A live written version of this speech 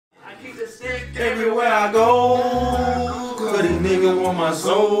everywhere I go. Cause these niggas want my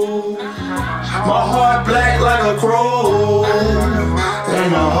soul. My heart black like a crow.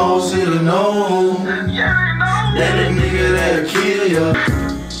 And my whole city know that the nigga that'll kill ya.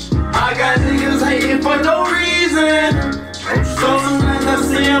 I got niggas hating for no reason. So sometimes I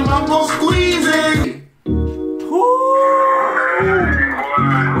see him, I'm gon' squeeze it.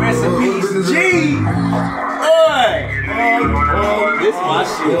 Rest in peace, G. This my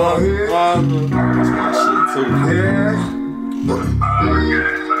shit. That's my shit too.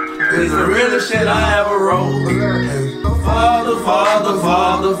 It's the realest shit I ever wrote. Father, Father,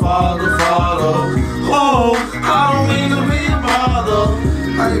 Father, Father, Father. Oh, I don't mean to be a bother.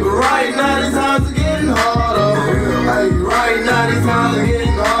 But right now these times are getting harder. Right now these times are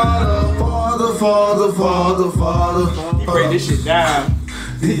getting harder. Father, Father, Father, Father. You break this shit down.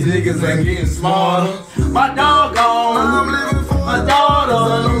 These niggas ain't getting smarter. My dog gone. I'm living for my daughter. I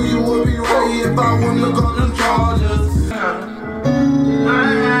know you would be right if I wouldn't have got them charges.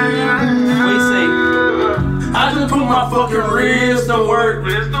 What you say? I just put my fucking wrist to work.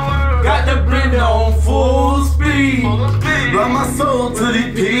 Got the blender on full speed. Run my soul to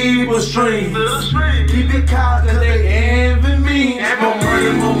these people's streams. Keep it cold cause they envy me. More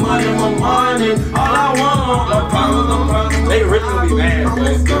money, more money, more money. All I want, no problem, no problem. They really gonna be mad, bro.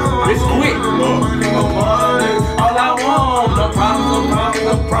 It's quick. More money, more money. All I want, no problem, no problem,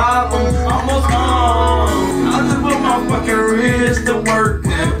 no problem. Almost home. I just put my fucking wrist to work.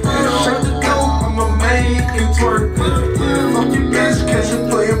 Shut the door, I'ma make it twerk. Fuck your bitch, catch you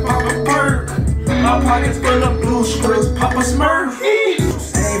playing Papa Perk. My pockets full of blue strips, Papa Smurf. I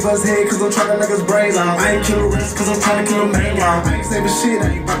ain't bust head cause I'm trying to niggas brains out. I ain't kill a rest cause I'm trying to kill a main line. I ain't saving shit, I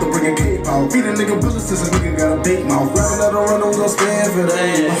ain't about to bring a cape out. Beat a nigga bullets since a nigga got a big mouth. Rather let her run, I'm gon' stand for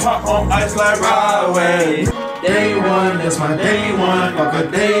that. Hot on ice like Broadway. Day one, that's my day one. Fuck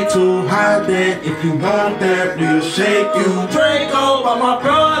a day two, hide that. If you want that, we'll shake you. Draco by my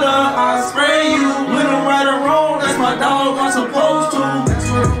brother, I spray you. Little right or wrong, that's my dog, I'm supposed to. That's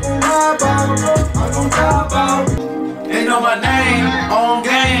what I'm gon' lie about, I'm gon' die about. They know my name, on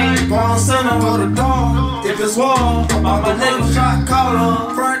game. Born center for the dog. If it's war, all my niggas shot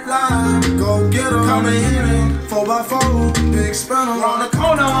caller. Front line, go get 'em. Come in here, 4x4, big spinner. Round the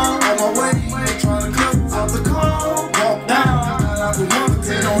corner, on my way, trying to cut out the car. Walk down, out the one,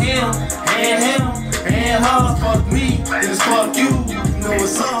 take on him, and her. Fuck me, it's fuck you, you know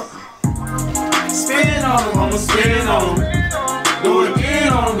what's up. Spin on them, I'ma spin on them. Do it again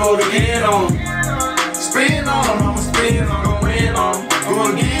on them, go it again on them. Spin on them, I'ma spin on them, win on them. Go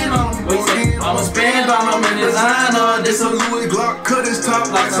again on them, I'ma spin on them in designer. This a Louis Glock, cut his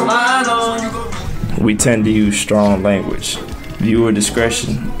top like some liner. We tend to use strong language. Viewer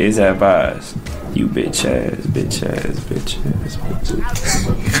discretion is advised. You bitch ass, bitch ass, bitch ass, bitch ass.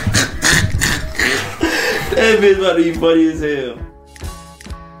 That bitch about to be funny as hell.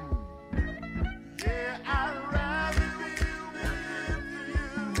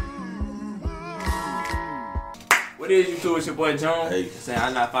 What is you two? It's your boy Jones. Hey. Saying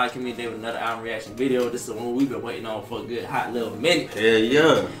I'm not fine community with another album reaction video. This is the one we've been waiting on for a good hot little minute. Yeah,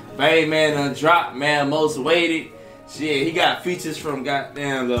 yeah. Baby man done dropped, man, most waited. Shit, he got features from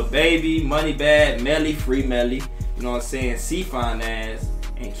goddamn Lil Baby, Money Bad, Melly, Free Melly, you know what I'm saying, C-Fine Ass,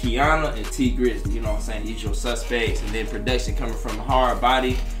 and Kiana and T Grizzly, you know what I'm saying, Usual Suspects, and then production coming from Hard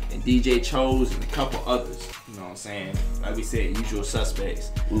Body and DJ Chose and a couple others. You know what I'm saying? Like we said, Usual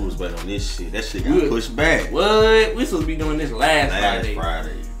Suspects. We was waiting on this shit. That shit got pushed back. What? We supposed to be doing this last Friday.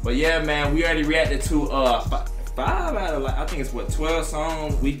 But yeah, man, we already reacted to 5 out of, like, I think it's what, 12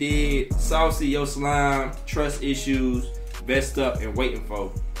 songs. We did Saucy, Yo Slime, Trust Issues, Vest Up, and Waiting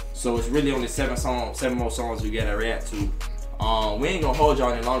For. So it's really only 7 more songs we gotta react to. We ain't gonna hold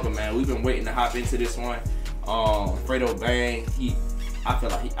y'all any longer, man. We've been waiting to hop into this one. Fredo Bang, I feel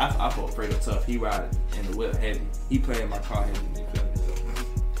like I feel Fredo tough. He riding in the whip heavy. He playing my car heavy.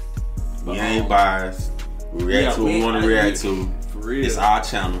 We ain't biased. We react to what we want to react to. For real. It's our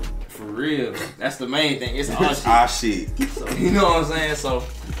channel. For real. That's the main thing. It's our shit. Our shit. So, you know what I'm saying? So,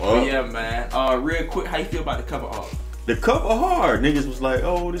 yeah, man. Real quick, how you feel about the cover art? The cover hard. Niggas was like,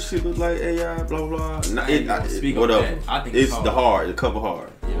 oh, this shit look like AI, blah, blah. Whatever. I think it's the cover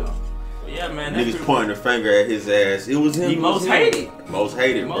hard. Yeah. Yeah, man. Niggas pointing the finger at his ass. It was him. He most hated. Most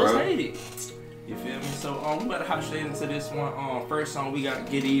hated, bro. Most hated. You feel me? So we better hop straight into this one. First song we got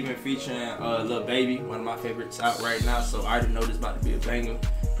Get Even featuring Lil Baby, one of my favorites out right now. So I already know this about to be a banger.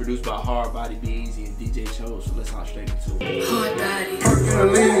 Produced by Hard Body, Be-Easy, and DJ Chose. So let's hop straight into it. Hard Body. Perking the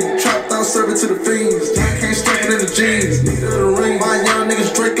lean, trapped out serving to the fiends. Can't stuff it in the jeans. Need the ring. My young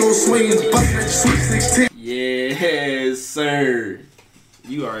niggas Draco swings. Bustin' at sweet 16. Yes, sir.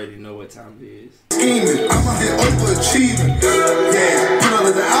 You already know what time it is. Scheming, I'm out here overachieving. Yeah, put up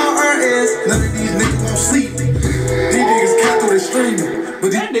at the IRS. None of these niggas won't sleep. These niggas cat through their streaming.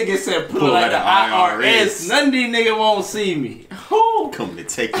 But That nigga said pull like the IRS. None of these niggas won't see me. Come to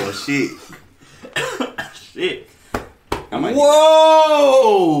take your shit. Shit.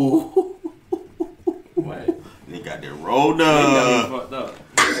 Whoa! What? They got that rolled He up. fucked up.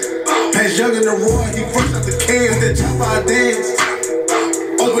 Pass young in the roar, he fresh out the cans, then chop our dance.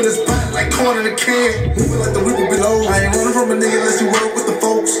 Open his spot like corn in a can. Moving like the river below. I ain't running from a nigga unless you work with the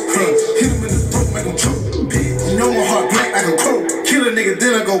folks. Hey, hit him in the throat, make him choke. You know my heart black like a croak. Kill a nigga,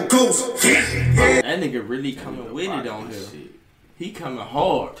 then I go ghost. Yeah. That nigga really coming with it on here. He coming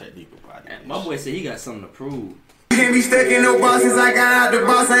hard. My boy said he got something to prove. Can't be stuck in no bosses. I got out the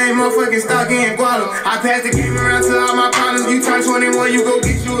boss. I ain't motherfucking stuck in Guala. I passed the game around to all my partners. You turn 21, you go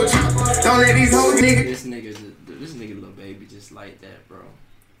get you a chopper. Don't let these hoes niggas. This nigga little baby just like that, bro.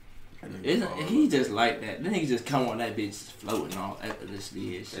 He just like that. Then he just come on that bitch just floating all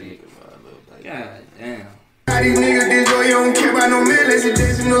effortlessly and shit. God damn. These niggas this boy, you don't care about no man unless you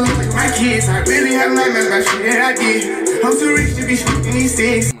dancing no look. My kids, I really have nightmares about shit that I did. I'm too rich to be smoking these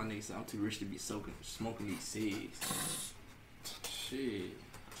cigs. My nigga said I'm too rich to be smoking these cigs. Shit.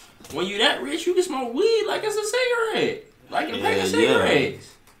 When you that rich, you can smoke weed like it's a cigarette. Like a pack of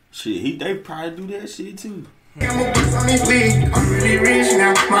cigarettes. Shit, they probably do that shit too. I'm a bust on this league. I'm really rich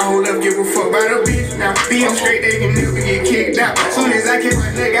now. My whole life give a fuck about a bitch now. Be them straight, they can never get kicked out. Soon as I catch my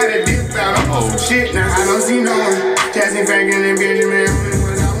neck, got a dip out. I'm on some shit now. I don't see no one. Jackson, Franklin, and Benjamin.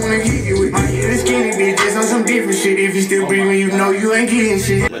 I wanna kick you with. My head is skinny bitches on some different shit. If you still breathing, you know you ain't getting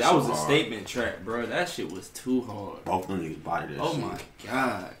shit. But that was a statement track, bro. That shit was too hard. Both of them niggas body that Oh shit. my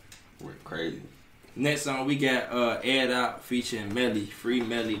god. We're crazy. Next song we got Air It Out featuring Melly. Free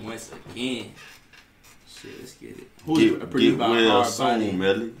Melly once again. Shit, let's get it. Who's produced by well Hard Body? soon,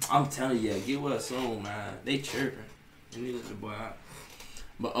 Melly. I'm telling you, get well soon, man. They chirping. They need the boy out.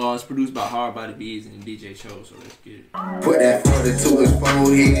 But it's produced by Hard Body Beats and DJ Cho, so let's get it. Put that 40 to his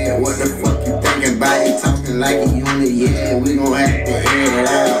forehead. What the fuck you thinking about? He talking like a unit, yeah. We gon' have to air it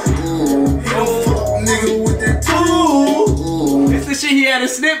out. Ooh, fuck nigga with that tool. It's the shit he had a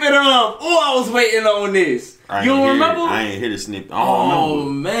snippet of. Oh, I was waiting on this. You don't remember? I ain't hear the snippet. I don't Oh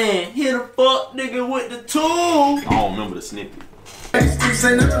remember. man, hit a fuck nigga with the tool. I don't remember the snippet. Streets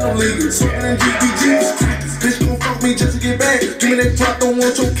ain't nothing no legal. Swerving in GPGs. Bitch gon' fuck me just to get back. Give me that drop, don't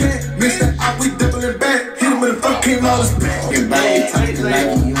want your cat. Mix that out, we doubling back. Hit him with the fuck, came out his back. And bang, talking like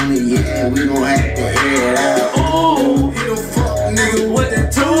a unit, yeah. We gon' have to air it out. Ooh, Hit a fuck nigga with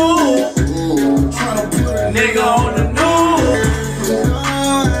the tool. Ooh, tryna put a Nigga on the news.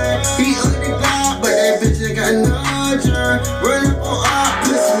 He underdog, but that bitch ain't got no turn. Run up on our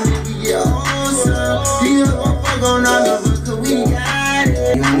pussy, nigga, yeah, awesome. He up on fuck on all of us, cause we got it.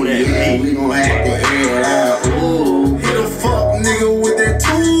 Yeah, we gon' have to air it out. Ooh, hit a fuck nigga with that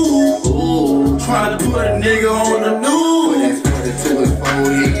tool. Ooh, tryna put a nigga on the news. Put that 40 to his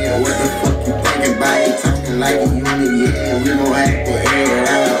forehead. What the fuck you thinking about? He talking like a unit, yeah. We gon' have to air it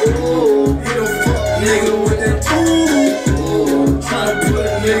out. Ooh, hit a fuck nigga with that tool. Tryna put a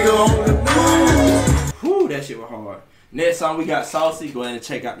nigga on the news. Whew, that shit was hard. Next song we got Saucy. Go ahead and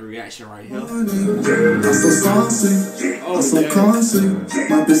check out the reaction right here. I'm so saucy, I'm so classy,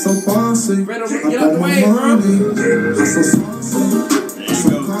 my bitch so bossy. Fredo, get out the way, bro. I'm so saucy, I'm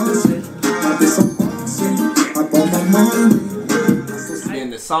so classy, my bitch so bossy. I bought my money.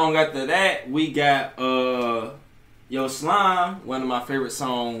 And the song after that, we got Yo Slime, one of my favorite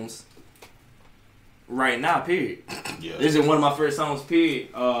songs right now, period. Yeah. This is one of my favorite songs, period.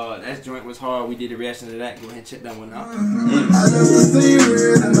 That joint was hard. We did a reaction to that. Go ahead and check that one out. I left the scene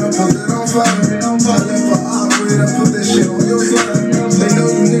red and I put it on fire. I left for operator, I put that shit on your side. They know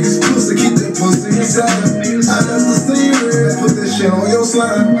you niggas pussy, keep that pussy inside. I left the scene red, put that shit on your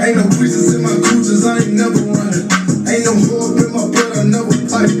slime. Ain't no creases in my Gucci's, I ain't never running. Ain't no hope in my blood, I never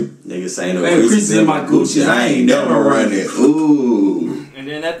pipe. Niggas ain't no creases in my Gucci, I ain't never running. Ooh. And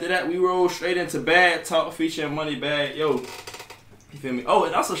then after that, we rolled straight into Bad Talk featuring Money Bag Yo. You feel me? Oh,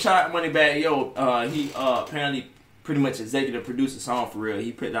 and also shout out Money Bag Yo. He apparently pretty much executive produced the song for real.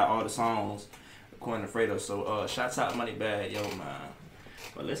 He put out all the songs according to Fredo. So shouts out Money Bag Yo, man.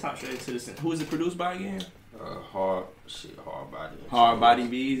 But let's hop straight into this. Who is it produced by again? Hard Body. Hard Body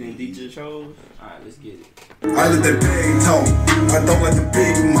Bees and DJ Chose. Alright, let's get it. I let that big talk, I don't like the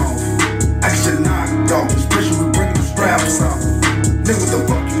big mouth. Action knocked off, especially we bring the straps out. Nigga, what the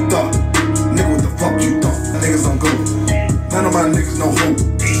fuck you thought? Nigga, what the fuck you thought? Niggas don't go. None of my niggas no hope.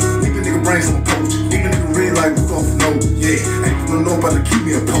 Keep a nigga brains on coach. Keep a nigga red like Rudolph nose. Yeah, ain't gonna nobody keep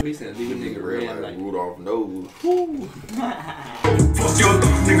me a poke. He said leave a nigga red like Rudolph nose. Fuck your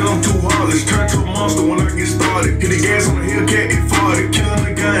I'm too heartless. Turn to a monster when I get started. Hit the gas on the Hellcat, it farted. Killing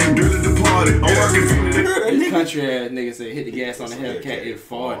the game, drill departed. I'm working for the This country ass nigga said hit the gas on the Hellcat, it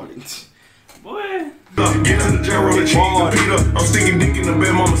farted. Boy. Get to the gyro, the cheese and Peter. I'm sticking dick in the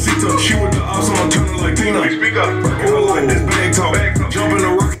bed, mama Sita. She with the ops, I'm turning like Tina. Speak up. Working her like this bag talk. Jump in the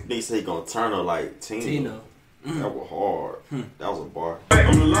rock. They say he gonna turn her like Tina. That was hard. That was a bar.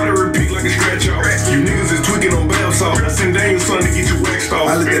 I'm the lottery pick like a scratch off. You niggas is tweaking on bath salt. I send Daniel's son to get you waxed off.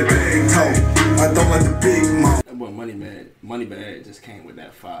 I let that bag talk. I don't like the big mouth. That boy Money Bag just came with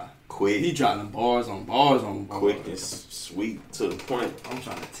that fire. Quick. He dropping bars on bars on bars. Quick and sweet to the point. I'm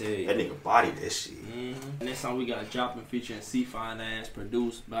trying to tell you. That nigga body that shit. Next song we got Dropping featuring C Finance,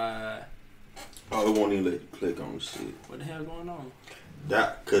 produced by. Oh, it won't even let you click on the shit. What the hell going on?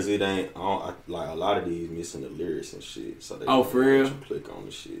 That, cause it ain't, like a lot of these missing the lyrics and shit. So they For real? let you click on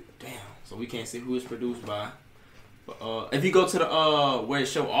the shit. Damn. So we can't see who it's produced by. But if you go to the where it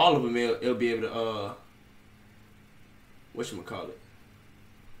show all of them, it'll be able to whatchamacallit.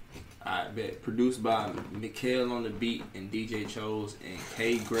 Alright, bet. Produced by Mikhail on the beat and DJ Chose and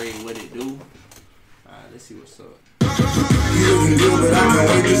K Gray What It Do. Alright, let's see what's up. You looking good, but I can't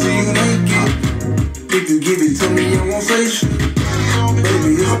wait to see you naked. If you give it to me, I won't say shit.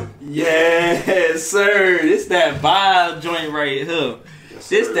 Baby, it's Yes, sir. This that vibe joint right here.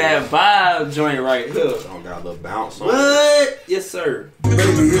 This that vibe joint right here. Don't got a little bounce on it. What? Yes, sir.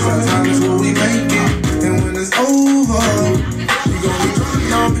 baby, it's our time, it's what we make it. And when it's over, you gon' be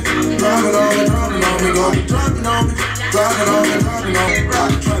dropping on me, dropping on me, dropping on me, gon' be dropping on me, dropping on me, dropping on me.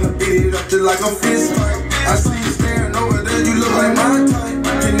 Tryna beat it up just like a fist fight. I see you staring over there, you look like my type.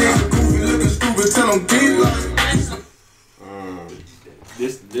 Your nigga goofy, looking stupid, tell him get like.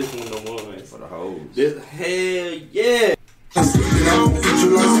 This one the one For the hoes. This hell yeah. I'm sleeping, I won't fit you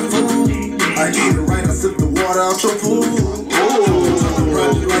like some food. I eat it right, I sip the water out your pool.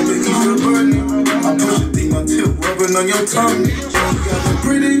 Run like the Easter bunny. I push it deep, my tip rubbing on your tongue. You got the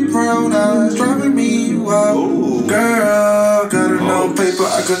pretty brown eyes driving me wild. Girl, got enough paper,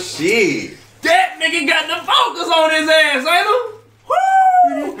 I could. Shit. That nigga got the focus on his ass, ain't he? Woo!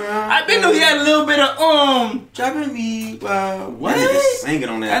 I been knew he had a little bit of Dropping me. Wow. What? That nigga singing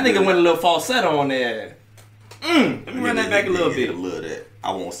on that. That nigga went a little falsetto on there. Let me run that back a little bit. A little that.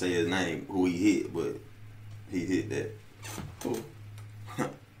 I won't say his name, who he hit, but he hit that. Who?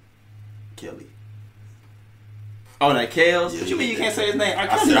 Kelly. Oh, that Kels? Yeah, What you mean you yeah. can't say his name? R. I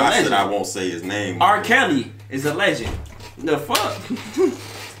Kelly's said a I legend. won't say his name. R. Kelly is a legend. The fuck?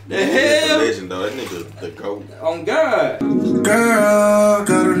 The He's a hell? legend though. That nigga the GOAT. On God. Girl,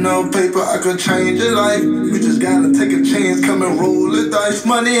 got enough paper, I could change your life. You just gotta take a chance, come and roll the dice.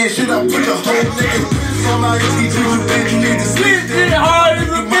 Money and shit, I put your whole nigga. So now you teach you bitch, you need to switch It hard as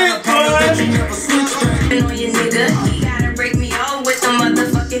a You might promise that you bitch, never switch that. On your nigga, he gotta break me off with some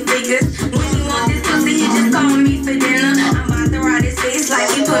motherfucking figures. When you want this pussy, he just call me for dinner. I'm about to ride his face like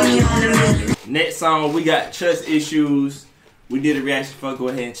he put me on the menu. Next song, we got Trust Issues. We did a reaction for. Go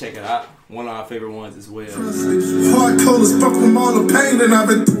ahead and check it out. One of our favorite ones as well. Hard cold as fuck from all the pain that I've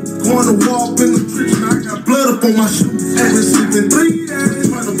been through. Going to walk in the street and I got blood up on my shoes. I've been sleeping 3 days,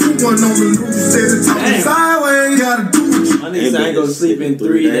 trying to put one on the news. Said it's talking sideways, gotta do what you My niggas ain't gonna sleep in 3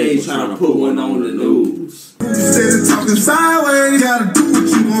 days trying to put one on the news. said it's talking sideways, gotta do what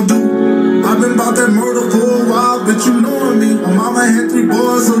you gon' do. I've been about that murder for a while, but you knowin' me. My mama had 3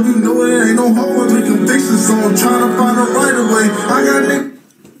 boys, so you know it ain't no holding me. Conviction, so I'm trying to find a right away. I got niggas.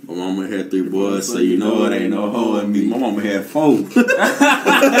 My mama had 3 boys, so you know it ain't no hoe in me. My mama had 4. Conviction,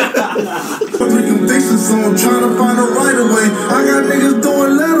 so I'm trying to find a right away. I got niggas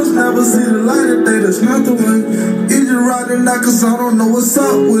doing letters, never see the light of day. That's not the way. It's just riding out, cause I don't know what's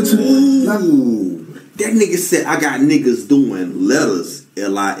up with you. Ooh, that nigga said I got niggas doing letters,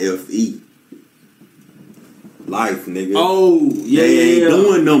 L-I-F-E. Life, nigga. Oh, yeah. They ain't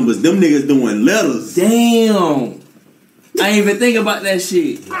doing numbers. Them niggas doing letters. Damn. I ain't even think about that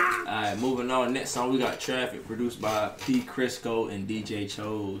shit. Alright, moving on. Next song, we got Traffic, produced by P. Crisco and DJ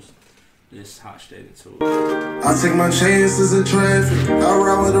Chose. This hot straight into it. I take my chances in traffic. I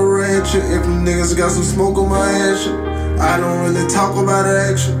ride with a ratchet. If them niggas got some smoke on my action, I don't really talk about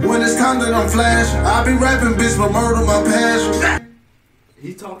action. When it's time that I'm flashing, I be rapping, bitch, but murder my passion.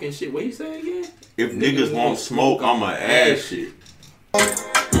 He talking shit. What you say again? If niggas want smoke, I'ma add shit.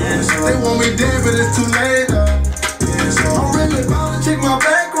 They want me dead, but it's too late. I'm really about to check my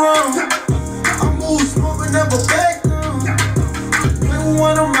background. I move smoke and never back down. Play with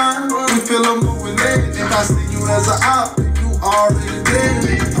one of mine, we feel I'm moving late. If I see you as an op, you already dead.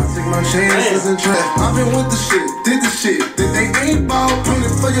 I take my chances and trap. I've been with the shit, did the shit. Then they ain't ball, put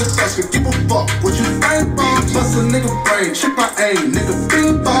it for your thoughts. Could give a fuck what you think about. Bust a nigga brain, check my aim, nigga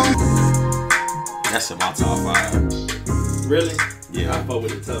bing ball. That's in my top 5. Really? Yeah. I fuck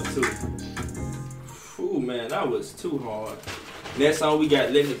with the top 2. Ooh, man, that was too hard. Next song we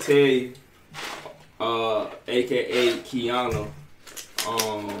got Let Me Tell You, aka Keanu,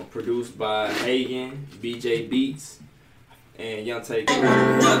 produced by Hagen, BJ Beats, and Young Taker. You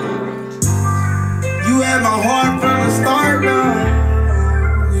had my heart from the start,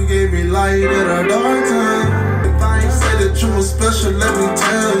 now. You gave me light at a dark time. If I ain't say that you were special, let me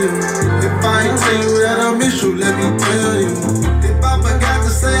tell you. If I ain't tell you that I miss you, let me tell you. If I forgot to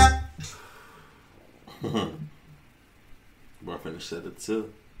say Boy, finna set it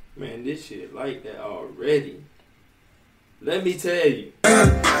too. Man, this shit like that already. Let me tell you.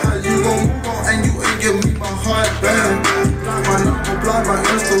 how you gon' move on and you ain't give me my heart back. Block my number, block my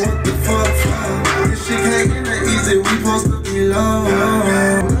Insta, what the fuck? This shit can't get that easy, we supposed to be low.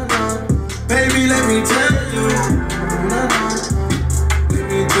 Baby, let me tell you. Let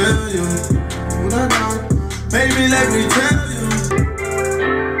me tell you. Baby, let me tell you.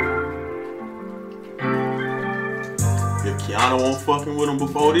 If Kiana won't fucking with him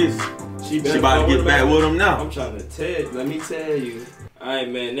before this, she better about to get back with him now. I'm trying to tell you. Let me tell you. Alright,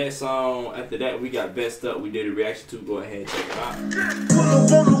 man. Next song. After that, we got Best Up. We did a reaction to. Go ahead and check it out. Pull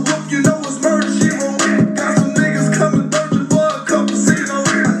up on the whoop, you know it's murder, she won't. Got some niggas coming virgin for a couple zeros.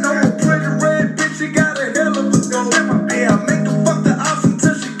 I know a pretty red bitch, she got a hell of a go. Yeah, I make her fuck the ops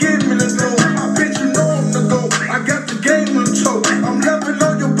until she give me the go. My bitch, you know I'm the go. I got the game in choke. I'm loving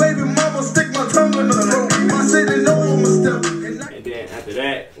on your baby mama, stick my tongue in the throat. My city know I'm a step. And then after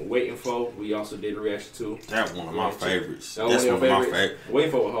that, Waiting For, we also did a reaction to. That's one of my favorites. That's one of my favorites.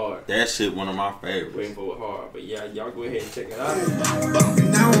 Waiting For was hard. That shit one of my favorites. Waiting For was hard. But yeah, y'all go ahead and check it out. And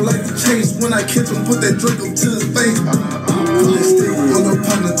I don't like to chase when I catch him, put that drink up to his face. Put that stick on your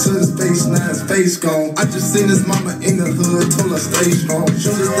partner to his face, now his face gone. I just seen his mama in the hood, told her stay strong.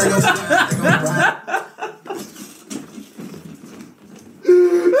 Shooters, they gon' slide, they gon' ride.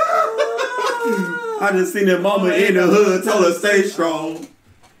 I just seen that mama in the hood, told her stay strong.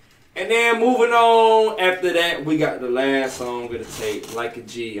 And then moving on, after that, we got the last song of the tape, Like a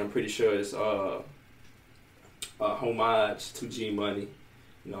G. I'm pretty sure it's a homage to G Money.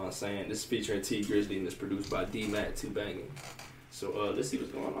 You know what I'm saying? This is featuring T Grizzly and it's produced by D-Mac 2 Banging. So let's see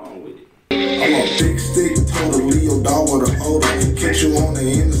what's going on with it. I'm a big stick, total Leo dog with a odor. Catch you on the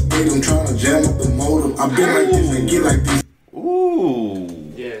interstate, I'm trying to jam up the motor. I been like this and get like this. Ooh.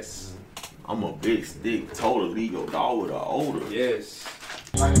 Yes. I'm a big stick, totally your dog with an odor. Yes.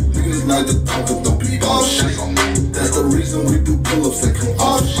 Niggas like to talk, but don't be all shit. That's the reason we do pull-ups and come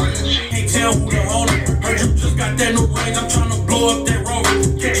off shit. Can't tell who the owner. Heard you just got that new ring. I'm trying to blow up that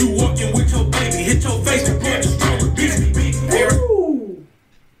rover. Get you walking with your baby. Hit your face and blood just stronger. Big hair.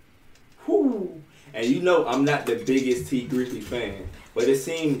 Whoo. And you know I'm not the biggest T Grizzly fan, but it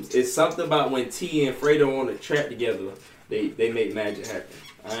seems it's something about when T and Fredo on the track together, they make magic happen.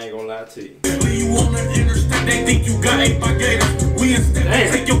 I ain't gonna lie to you. When you on the interstate, they think you got 8 by gators. We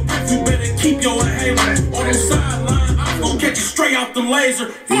instead take your breath, you better keep your inhaler. On the sideline, I'm gonna catch you straight out the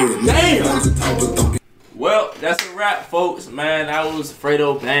laser. Damn! Well, that's a wrap, folks, man. That was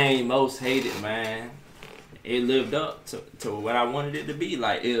Fredo Bang, Most Hated, man. It lived up to what I wanted it to be.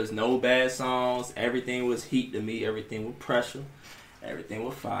 Like, it was no bad songs. Everything was heat to me. Everything was pressure. Everything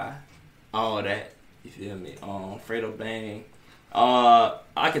was fire. All that. You feel me? Fredo Bang.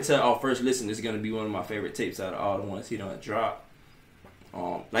 I can tell our first listen is gonna be one of my favorite tapes out of all the ones he done dropped.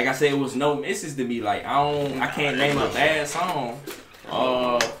 Like I said, it was no misses to me. Like I can't name a bad song.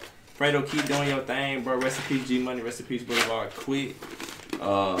 Fredo, keep doing your thing, bro. Rest in peace, G Money. Rest in peace, Boulevard. Quit.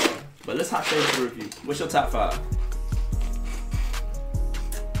 But let's hot take the review. What's your top 5?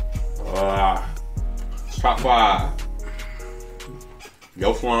 Top 5.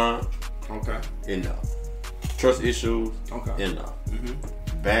 Yo Flan. Okay. Enough. Trust Issues. Okay. Enough.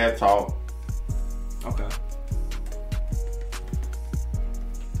 Bad Talk. Okay.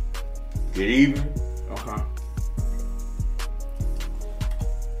 Good Evening. Okay.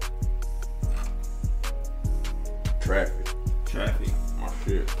 Traffic. My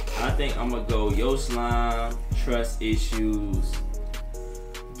shit. I think I'm gonna go Yo Slime, Trust Issues,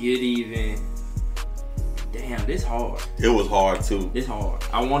 Get Even. Damn, this hard. It was hard too. This hard.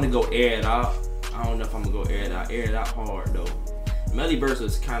 I want to go Air It Out. I don't know if I'm gonna go Air It Out. Air It Out hard though. Melly Burst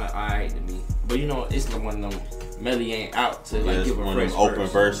was kind of alright to me, but you know it's like one of them. Melly ain't out to like give a one fresh of them open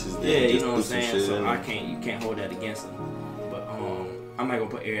verse. verses. Yeah, you know what I'm Just put some saying. shit So in I it. can't. You can't hold that against him. But I'm not gonna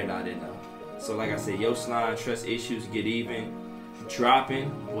put Air It Out in there. So like I said, Yo Slime, Trust Issues, Get Even, Dropping.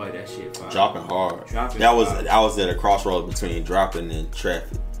 Boy, that shit fire. Dropping hard. Dropping I was fire. at a crossroads between Dropping and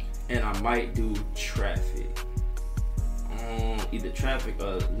Traffic. And I might do Traffic. Either Traffic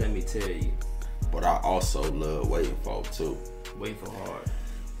or Let Me Tell You. But I also love Waiting For too. Waiting For hard.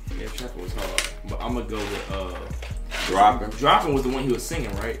 Yeah, Trapper was hard. But I'm gonna go with Dropping. Dropping was the one he was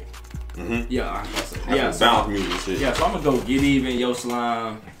singing, right? Mm-hmm. Yeah, I thought so. That's Yeah, some bounce music shit. Yeah, so I'm gonna go Get Even, Yo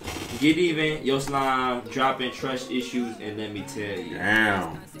Slime. Get Even, Yo Slime, Dropping, Trust Issues, and Let Me Tell You.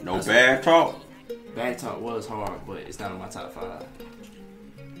 Damn. No Bad Talk? Bad Talk was hard, but it's not in my top 5.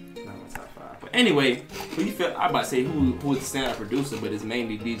 It's not in my top 5. But anyway, who you feel? I'm about to say who was the standout producer, but it's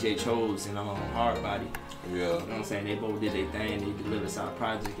mainly DJ Chose and Hard Body. Yeah. You know what I'm saying? They both did their thing. They delivered some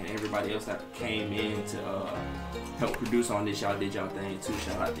project, and everybody else that came in to help produce on this, y'all did y'all thing too.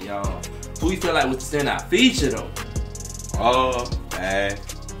 Shout out to y'all. Who you feel like was the standout feature though? Bad.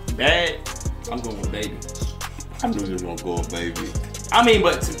 Bad. I'm going with Baby. I knew you was gonna go with Baby. I mean,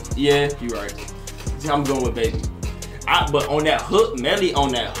 but yeah, you right. I'm going with Baby. But on that hook, Melly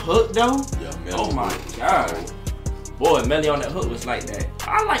on that hook though. Yeah, Melly. Oh my god. Boy, Melly on that hook was like that.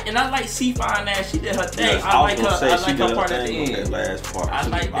 I like C-Fine ass. She did her thing. Yes, I like her. I I like her part at the on end. that last part. I She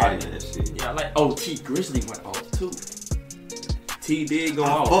like was that. bodying shit. Yeah, I like. Oh, T Grizzly went off too. T did go I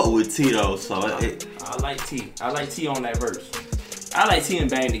off. fuck with T though, so I like T. I like T on that verse. I like T and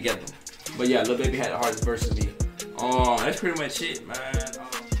Bang together. But yeah, Lil Baby had the hardest verse to me. That's pretty much it, man.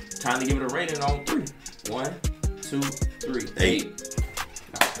 Time to give it a rating on 3. 1, 2, 3, 8.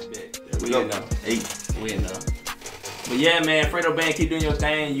 We in there. 8. We in there. But yeah, man, Fredo Band, keep doing your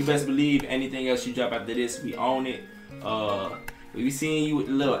thing. You best believe anything else you drop after this, we own it. We be seeing you with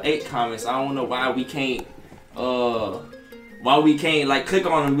the little 8 comments. I don't know why we can't like click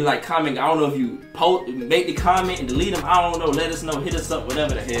on them and be like comment. I don't know if you make the comment and delete them. I don't know. Let us know. Hit us up.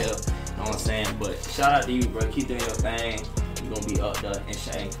 Whatever the hell. You know what I'm saying? But shout out to you, bro. Keep doing your thing. You're gonna be up there and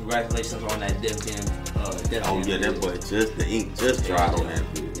shine. Congratulations on that Def Jam. that boy the ink just dried on that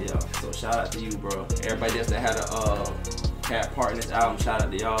video. Yeah. So shout out to you, bro. Everybody else that had a part in this album, shout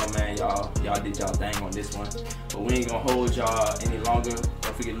out to y'all, man. Y'all did y'all thing on this one. But we ain't gonna hold y'all any longer.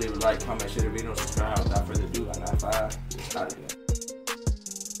 Don't forget to leave a like, comment, share the video, subscribe. Without further ado, I 95. Out of here.